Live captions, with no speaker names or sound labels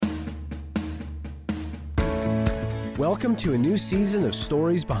Welcome to a new season of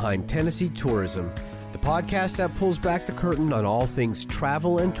Stories Behind Tennessee Tourism, the podcast that pulls back the curtain on all things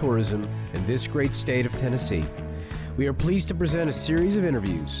travel and tourism in this great state of Tennessee. We are pleased to present a series of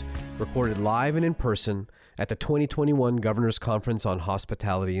interviews recorded live and in person at the 2021 Governor's Conference on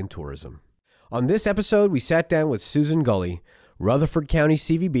Hospitality and Tourism. On this episode, we sat down with Susan Gully, Rutherford County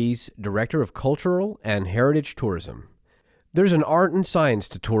CVB's Director of Cultural and Heritage Tourism. There's an art and science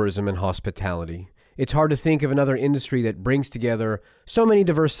to tourism and hospitality. It's hard to think of another industry that brings together so many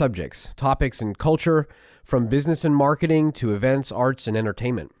diverse subjects, topics, and culture, from business and marketing to events, arts, and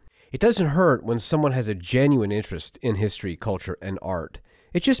entertainment. It doesn't hurt when someone has a genuine interest in history, culture, and art.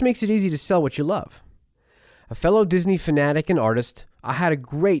 It just makes it easy to sell what you love. A fellow Disney fanatic and artist, I had a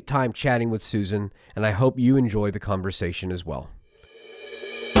great time chatting with Susan, and I hope you enjoy the conversation as well.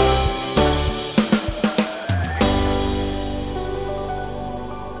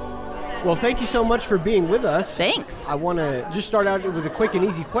 Well, thank you so much for being with us. Thanks. I want to just start out with a quick and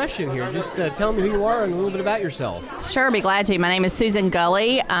easy question here. Just tell me who you are and a little bit about yourself. Sure, I'd be glad to. My name is Susan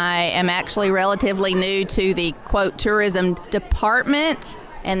Gully. I am actually relatively new to the, quote, tourism department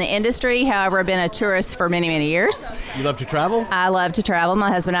and the industry. However, I've been a tourist for many, many years. You love to travel? I love to travel. My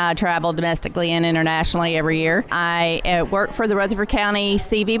husband and I travel domestically and internationally every year. I work for the Rutherford County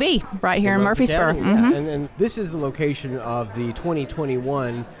CVB right here in Murfreesboro. Yeah. And this is the location of the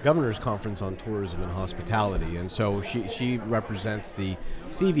 2021 Governor's Conference on Tourism and Hospitality. And so she represents the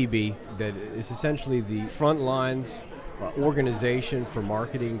CVB, that is essentially the front lines organization for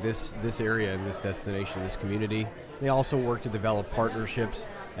marketing this area and this destination, this community. They also work to develop partnerships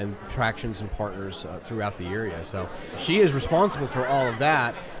and attractions and partners throughout the area. So she is responsible for all of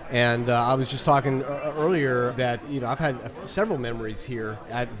that. And I was just talking earlier that, I've had several memories here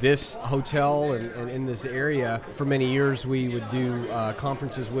at this hotel and in this area. For many years, we would do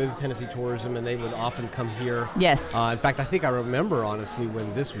conferences with Tennessee Tourism, and they would often come here. Yes. In fact, I think I remember, honestly,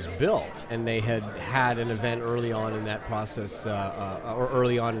 when this was built, and they had an event early on in that process, or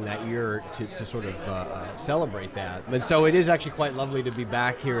early on in that year to sort of celebrate that. And so it is actually quite lovely to be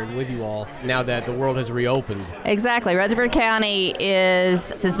back here and with you all now that the world has reopened. Exactly. Rutherford County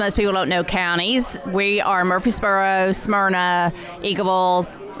is, since most people don't know counties, we are Murfreesboro, Smyrna, Eagleville,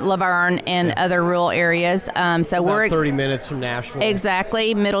 Laverne, and other rural areas. So we're 30 minutes from Nashville.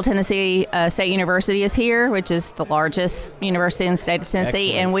 Exactly. Middle Tennessee State University is here, which is the largest university in the state of Tennessee.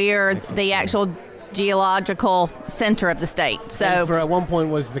 Excellent. And we are the actual geological center of the state. So and for at one point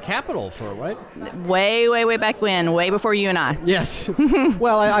was the capital for, right? Way back when, way before you and I. Yes.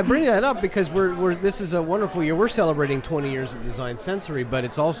 Well, I bring that up because this is a wonderful year. We're celebrating 20 years of Design Sensory, but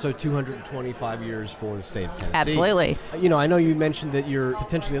it's also 225 years for the state of Tennessee. Absolutely. I know you mentioned that you're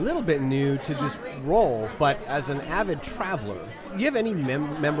potentially a little bit new to this role, but as an avid traveler, do you have any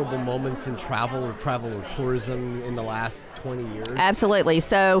memorable moments in travel or tourism in the last 20 years? Absolutely.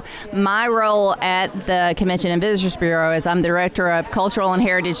 So my role at the Convention and Visitors Bureau is I'm the Director of Cultural and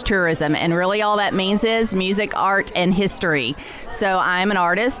Heritage Tourism, and really all that means is music, art, and history. So I'm an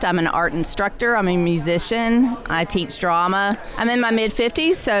artist, I'm an art instructor, I'm a musician, I teach drama. I'm in my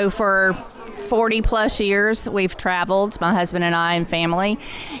mid-50s, so for 40 plus years we've traveled, my husband and I and family,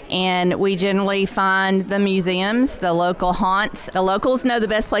 and we generally find the museums, the local haunts. The locals know the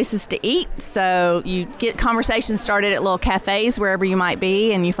best places to eat, so you get conversations started at little cafes wherever you might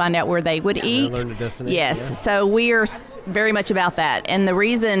be, and you find out where they would eat. Learn the destination. Yes, yeah. So we are very much about that, and the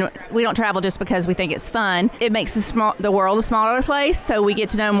reason we don't travel just because we think it's fun. It makes the world a smaller place, so we get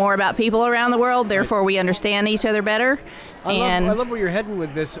to know more about people around the world, therefore we understand each other better. I love where you're heading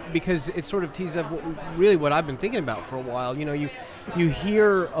with this, because it sort of tees up what I've been thinking about for a while. You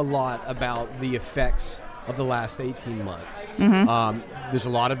hear a lot about the effects of the last 18 months. Mm-hmm. There's a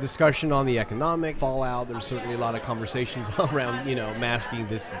lot of discussion on the economic fallout. There's certainly a lot of conversations around, masking,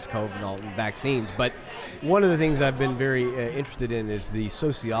 distance, COVID, and all vaccines. But one of the things I've been very interested in is the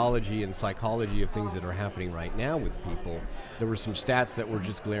sociology and psychology of things that are happening right now with people. There were some stats that were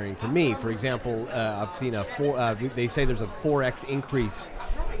just glaring to me. For example, I've seen they say there's a 4x increase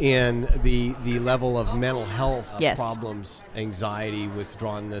in the level of mental health yes. problems, anxiety,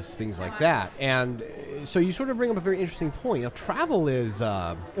 withdrawnness, things like that. And so you sort of bring up a very interesting point. Travel is,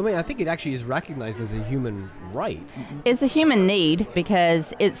 I think it actually is recognized as a human right. It's a human need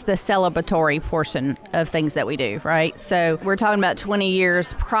because it's the celebratory portion of things that we do, right? So we're talking about 20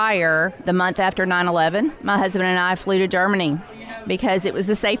 years prior, the month after 9/11, my husband and I flew to Germany because it was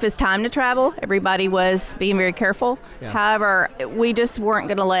the safest time to travel. Everybody was being very careful. Yeah. However, we just weren't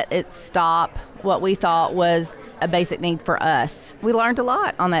going to let it stop what we thought was a basic need for us. We learned a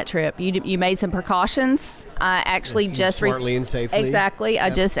lot on that trip. You made some precautions. I actually just smartly and safely. Exactly. Yep. I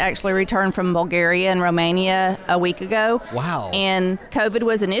just actually returned from Bulgaria and Romania a week ago. Wow. And COVID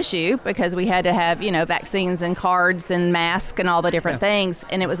was an issue because we had to have, vaccines and cards and masks and all the different things.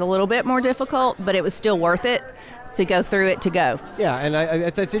 And it was a little bit more difficult, but it was still worth it to go through it to go. Yeah, and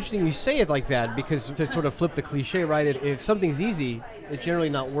it's interesting you say it like that, because to sort of flip the cliche, right, if something's easy, it's generally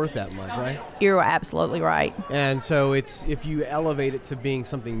not worth that much, right? You're absolutely right. And so if you elevate it to being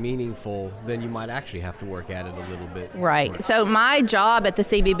something meaningful, then you might actually have to work at it a little bit. Right. So my job at the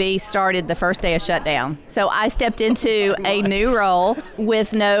CVB started the first day of shutdown. So I stepped into a new role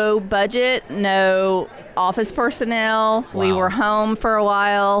with no budget, no office personnel. Wow. We were home for a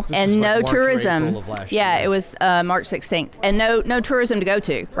while, This and is no like March or tourism. April of last Yeah, year. it was March 16th, and no tourism to go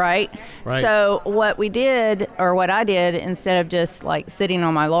to. Right. Right. So what I did instead of just like sitting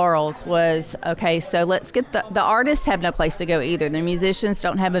on my laurels was, okay, so let's get the artists have no place to go either. The musicians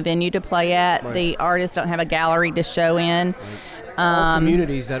don't have a venue to play at. Right. The artists don't have a gallery to show in. All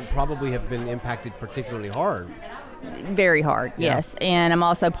communities that probably have been impacted particularly hard. Very hard, Yeah. yes. And I'm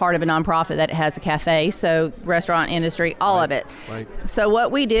also part of a nonprofit that has a cafe, so restaurant industry, all of it. Right. So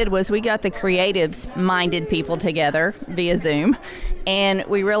what we did was we got the creatives-minded people together via Zoom, and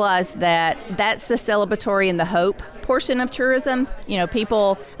we realized that that's the celebratory and the hope portion of tourism.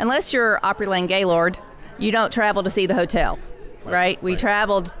 People, unless you're Opryland Gaylord, you don't travel to see the hotel. Right? We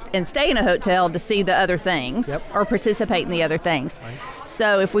traveled and stay in a hotel to see the other things or participate in the other things. Right.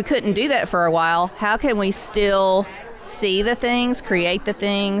 So if we couldn't do that for a while, how can we still see the things, create the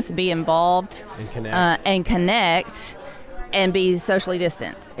things, be involved, and connect and be socially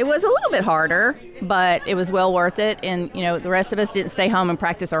distant? It was a little bit harder, but it was well worth it. And, the rest of us didn't stay home and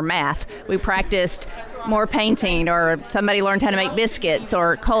practice our math. We practiced more painting, or somebody learned how to make biscuits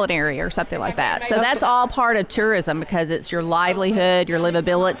or culinary or something like that. So that's all part of tourism, because it's your livelihood, your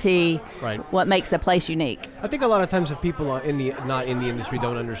livability, what makes a place unique. I think a lot of times if people not in the industry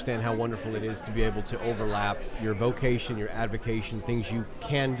don't understand how wonderful it is to be able to overlap your vocation, your avocation, things you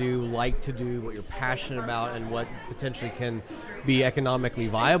can do, like to do, what you're passionate about, and what potentially can be economically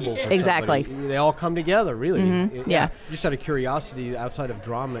viable for Exactly. somebody. They all come together, really. Mm-hmm. Yeah. Just out of curiosity, outside of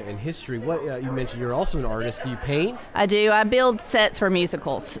drama and history, what you mentioned you're also an artist. Do you paint? I do. I build sets for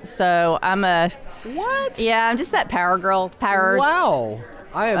musicals. So I'm What? Yeah, I'm just that power girl. Wow.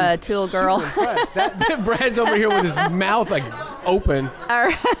 I am Tool girl. super impressed. That Brad's over here with his mouth open.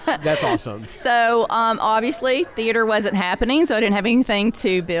 That's awesome. So obviously theater wasn't happening, so I didn't have anything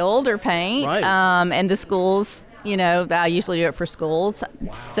to build or paint. Right. And the schools, I usually do it for schools.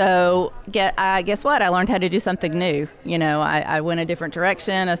 Wow. So guess what? I learned how to do something new. I went a different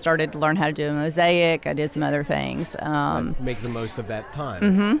direction. I started to learn how to do a mosaic. I did some other things. Make the most of that time.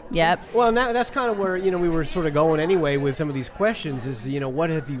 Mm-hmm. Yep. Well, and that's kind of where, we were sort of going anyway with some of these questions is,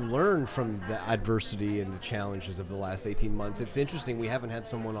 what have you learned from the adversity and the challenges of the last 18 months? It's interesting. We haven't had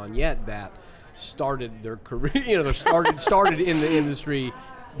someone on yet that started their career, started in the industry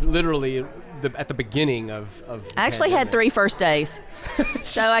literally at the beginning of I actually had 3 first days.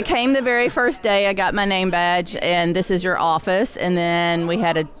 So I came the very first day, I got my name badge, and this is your office. And then we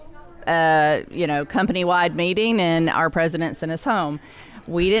had a company-wide meeting, and our president sent us home.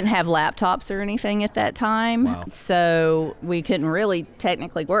 We didn't have laptops or anything at that time, Wow. so we couldn't really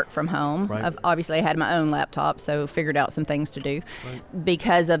technically work from home. Right. Obviously, I had my own laptop, so figured out some things to do. Right.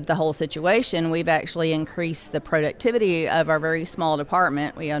 Because of the whole situation, we've actually increased the productivity of our very small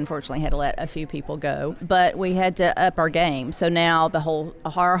department. We unfortunately had to let a few people go, but we had to up our game. So now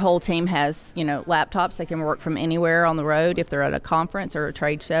our whole team has, laptops. They can work from anywhere on the road if they're at a conference or a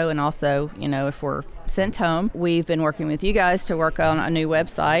trade show, and also, if we're sent home. We've been working with you guys to work on a new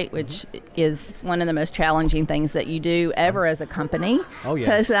website, which is one of the most challenging things that you do ever as a company. Oh, yes.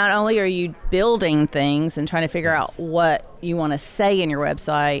 Because not only are you building things and trying to figure out what you want to say in your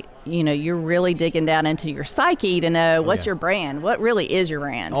website, you're really digging down into your psyche to know what's your brand, what really is your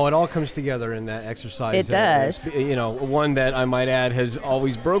brand. Oh, it all comes together in that exercise. It does. One that I might add has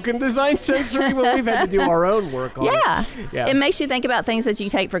always broken Design Sensory when we've had to do our own work on it. Yeah. It makes you think about things that you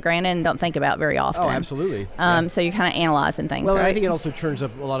take for granted and don't think about very often. Oh, absolutely. So you're kind of analyzing things, well, right? I think it also turns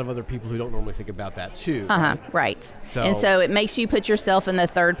up a lot of other people who don't normally think about that too. Right. So so it makes you put yourself in the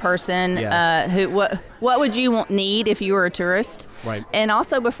third person. Yes. What would you need if you were a tourist? Right. And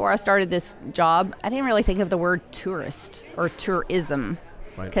also, before I started this job, I didn't really think of the word tourist or tourism.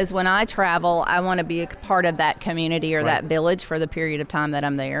 Because when I travel, I want to be a part of that community or that village for the period of time that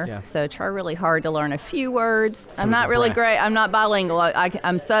I'm there. Yeah. So try really hard to learn a few words. So I'm not really great. I'm not bilingual.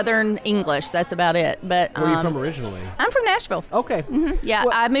 I'm Southern English. That's about it. But where are you from originally? I'm from Nashville. Okay. Yeah,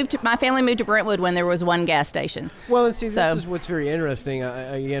 Well, my family moved to Brentwood when there was one gas station. Well, and see, this is what's very interesting.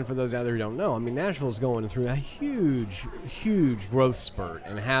 Again, for those out there who don't know, I mean, Nashville's going through a huge, huge growth spurt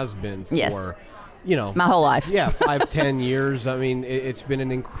and has been for, my whole life. Yeah, 5-10 years. I mean, it's been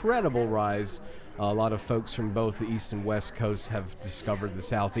an incredible rise. A lot of folks from both the East and West Coast have discovered the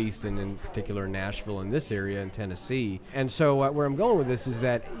Southeast, and in particular Nashville in this area in Tennessee. And so where I'm going with this is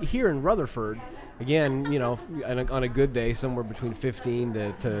that here in Rutherford, again, on a good day, somewhere between 15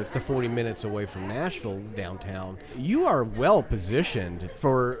 to 40 minutes away from Nashville downtown, you are well positioned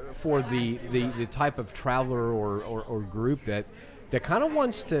for the type of traveler or group that kind of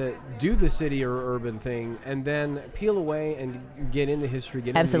wants to do the city or urban thing and then peel away and get into history,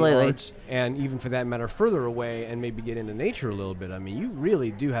 get into the arts, and even for that matter, further away and maybe get into nature a little bit. I mean, you really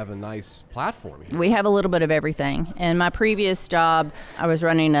do have a nice platform here. We have a little bit of everything. In my previous job, I was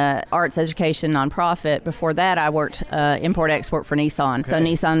running an arts education nonprofit. Before that, I worked import-export for Nissan. Okay. So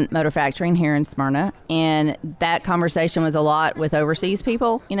Nissan Motorfacturing here in Smyrna. And that conversation was a lot with overseas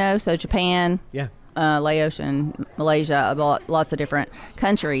people, so Japan. Yeah. Laotian, Malaysia, lots of different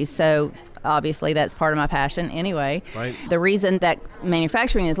countries. So obviously that's part of my passion anyway. Right. The reason that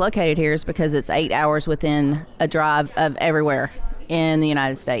manufacturing is located here is because it's 8 hours within a drive of everywhere in the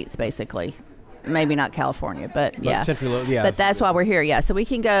United States, basically. Maybe not California, but yeah. Central, yeah. But that's why we're here, yeah. So we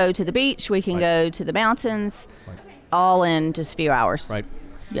can go to the beach, we can go to the mountains, all in just a few hours. Right.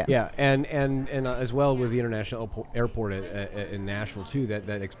 Yeah. Yeah, and as well with the international airport in Nashville too,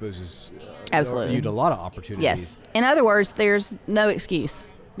 that exposes absolutely you to a lot of opportunities. Yes. In other words, there's no excuse.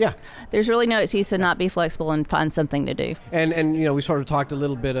 Yeah. There's really no excuse to not be flexible and find something to do. And we sort of talked a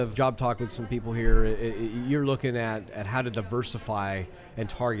little bit of job talk with some people here. You're looking at how to diversify and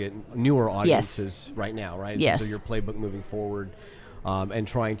target newer audiences right now, right? Yes. So your playbook moving forward, and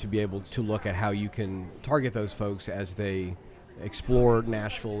trying to be able to look at how you can target those folks as they explore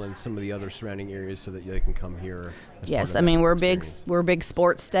Nashville and some of the other surrounding areas so that they can come here. Yes, I mean, we're a big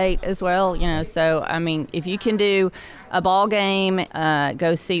sports state as well, so I mean, if you can do a ball game,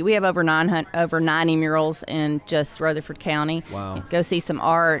 go see, we have over 90 murals in just Rutherford County. Wow. Go see some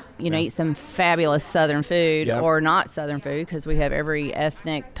art, eat some fabulous Southern food or not Southern food, because we have every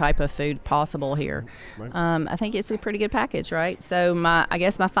ethnic type of food possible here. Right. I think it's a pretty good package, right? So I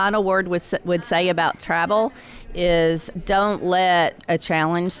guess my final word would say about travel is don't let a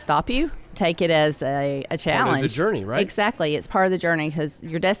challenge stop you. Take it as a challenge. Part of the journey, right? Exactly. It's part of the journey, because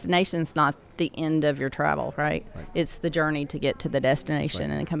your destination's not the end of your travel, right? It's the journey to get to the destination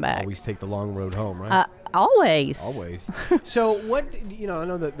and then come back. Always take the long road home, right? Always. So what, I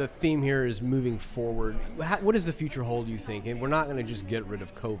know that the theme here is moving forward. What does the future hold, you think? And we're not going to just get rid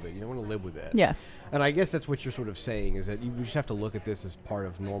of COVID. You don't want to live with it. Yeah. And I guess that's what you're sort of saying, is that you just have to look at this as part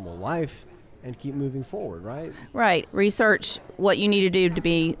of normal life and keep moving forward, right? Right. Research what you need to do to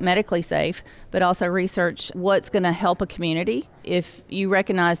be medically safe, but also research what's going to help a community. If you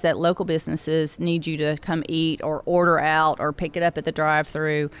recognize that local businesses need you to come eat or order out or pick it up at the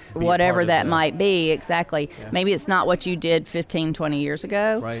drive-thru, whatever that might be, exactly. Yeah. Maybe it's not what you did 15, 20 years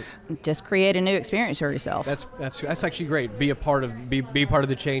ago. Right. Just create a new experience for yourself. That's actually great. Be a part of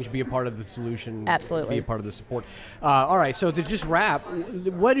the change, be a part of the solution. Absolutely. Be a part of the support. All right, so to just wrap,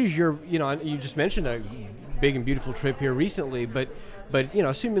 what is your, you just mentioned a big and beautiful trip here recently, but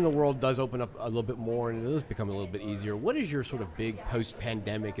assuming the world does open up a little bit more and it does become a little bit easier, what is your sort of big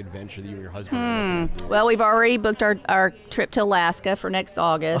post-pandemic adventure that you and your husband are looking to do? Well, we've already booked our trip to Alaska for next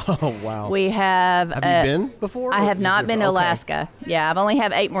August. Oh, wow. We have you been before? I have not been to Alaska. Yeah, I've only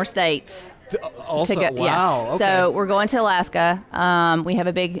have 8 more states. Also, to go, wow. Yeah. Okay. So we're going to Alaska. We have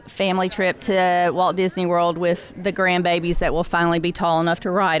a big family trip to Walt Disney World with the grandbabies that will finally be tall enough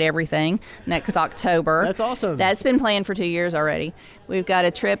to ride everything next October. That's awesome. That's been planned for 2 years already. We've got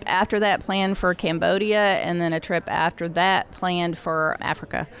a trip after that planned for Cambodia, and then a trip after that planned for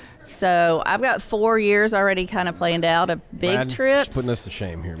Africa. So I've got 4 years already kind of planned out of big trips. Just putting us to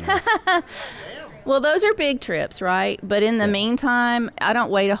shame here, man. Well, those are big trips, right? But in the meantime, I don't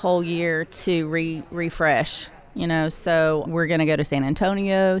wait a whole year to refresh. So we're going to go to San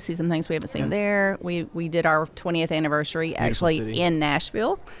Antonio, see some things we haven't seen there. We did our 20th anniversary actually in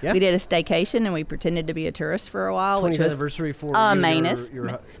Nashville. Yeah. We did a staycation, and we pretended to be a tourist for a while, 20th which was anniversary for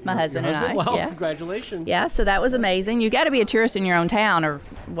my husband and I. Well, yeah. Congratulations. Yeah, so that was amazing. You got to be a tourist in your own town, or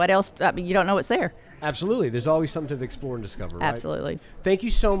what else? I mean, you don't know what's there. Absolutely. There's always something to explore and discover, right? Absolutely. Thank you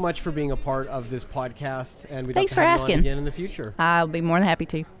so much for being a part of this podcast. And we'd Thanks love for to have asking. you on again in the future. I'll be more than happy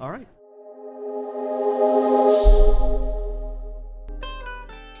to. All right.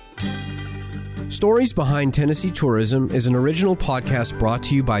 Stories Behind Tennessee Tourism is an original podcast brought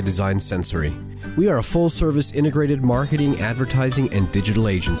to you by Design Sensory. We are a full-service integrated marketing, advertising, and digital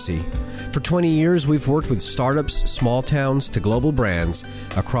agency. For 20 years, we've worked with startups, small towns, to global brands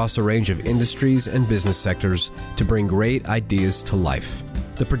across a range of industries and business sectors to bring great ideas to life.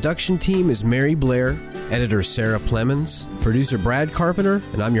 The production team is Mary Blair, editor Sarah Plemons, producer Brad Carpenter,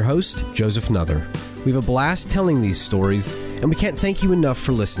 and I'm your host, Joseph Nuther. We have a blast telling these stories, and we can't thank you enough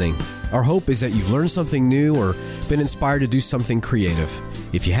for listening. Our hope is that you've learned something new or been inspired to do something creative.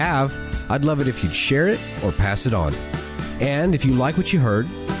 If you have, I'd love it if you'd share it or pass it on. And if you like what you heard,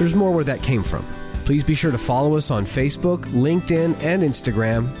 there's more where that came from. Please be sure to follow us on Facebook, LinkedIn, and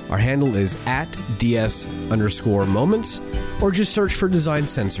Instagram. Our handle is @DS_moments, or just search for Design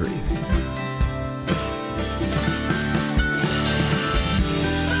Sensory.